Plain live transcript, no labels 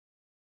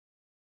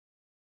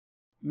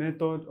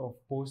Method of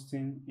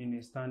posting in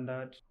a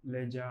standard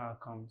ledger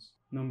account.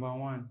 Number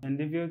 1.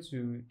 Endeavor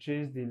to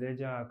trace the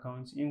ledger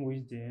account in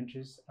which the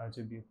entries are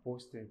to be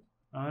posted.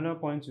 Another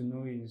point to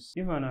know is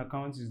if an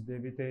account is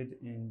debited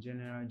in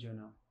general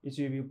journal, it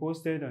will be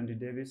posted on the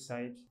debit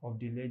side of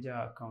the ledger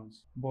account.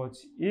 But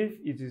if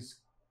it is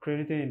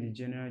credited in the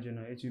general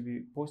journal, it will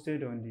be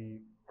posted on the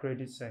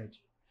credit side.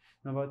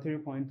 Number 3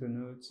 point to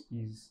note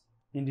is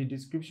in the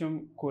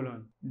description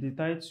column, the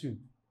title,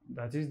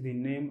 that is the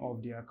name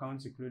of the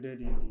account included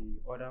in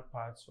the other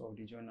parts of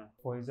the journal.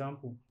 For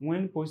example,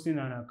 when posting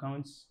an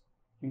account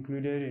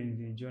included in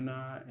the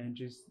journal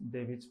entries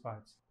debit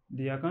part,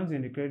 the account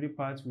in the credit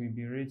part will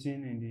be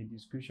written in the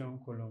description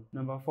column.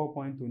 Number 4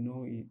 point to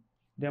know is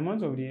the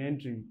amount of the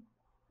entry.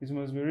 It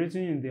must be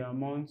written in the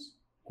amount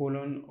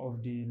column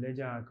of the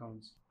ledger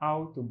account.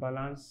 How to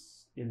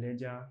balance a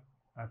ledger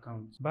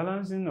account.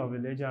 Balancing of a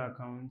ledger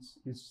account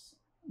is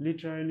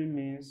literally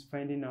means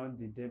finding out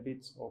the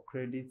debit or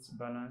credit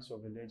balance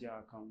of a ledger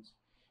account.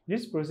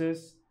 This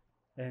process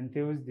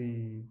entails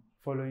the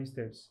following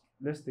steps.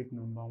 Let's take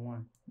number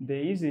 1.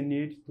 There is a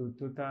need to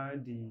total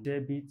the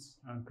debit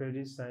and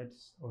credit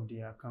sides of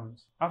the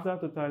account. After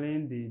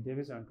totaling the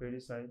debit and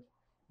credit side,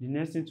 the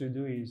next thing to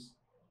do is,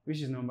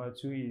 which is number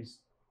 2, is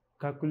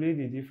calculate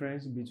the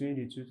difference between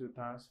the two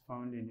totals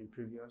found in the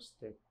previous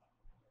step.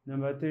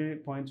 Number 3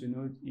 point to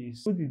note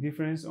is put the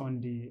difference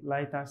on the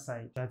lighter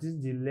side, that is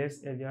the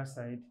less heavier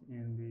side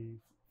in the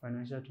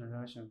financial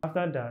transaction.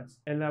 After that,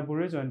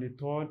 elaborate on the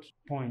third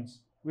point,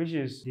 which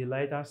is the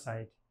lighter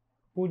side.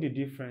 Put the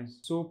difference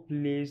so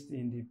placed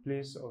in the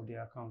place of the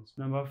account.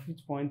 Number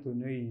 5th point to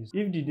know is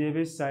if the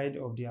debit side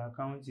of the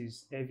account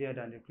is heavier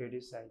than the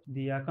credit side,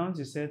 the account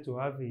is said to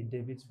have a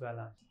debit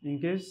balance. In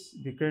case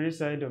the credit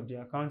side of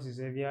the account is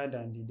heavier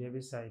than the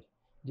debit side,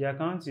 the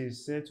account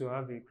is said to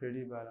have a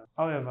credit balance.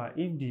 However,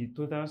 if the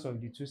totals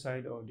of the two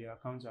sides of the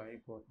account are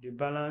equal, the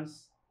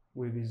balance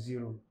will be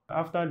 0.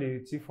 After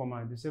the T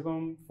format, the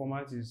second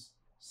format is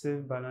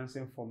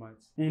self-balancing format.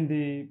 In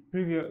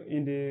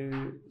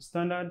the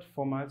standard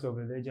format of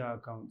a ledger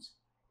account,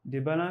 the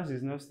balance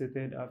is not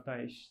stated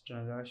after each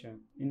transaction.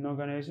 In an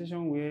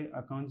organization where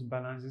account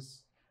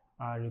balances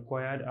are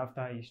required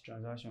after each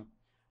transaction,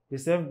 the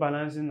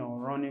self-balancing or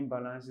running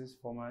balances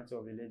format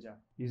of a ledger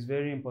is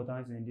very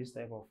important in this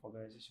type of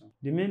organization.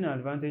 The main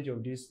advantage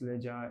of this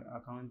ledger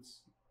account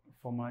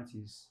format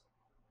is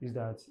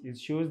that it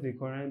shows the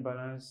current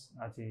balance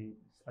at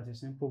a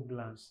simple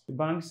glance.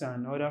 Banks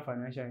and other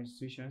financial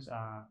institutions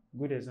are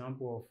good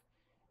examples of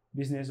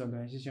business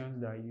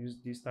organizations that use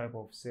this type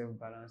of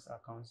self-balanced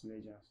account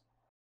ledgers.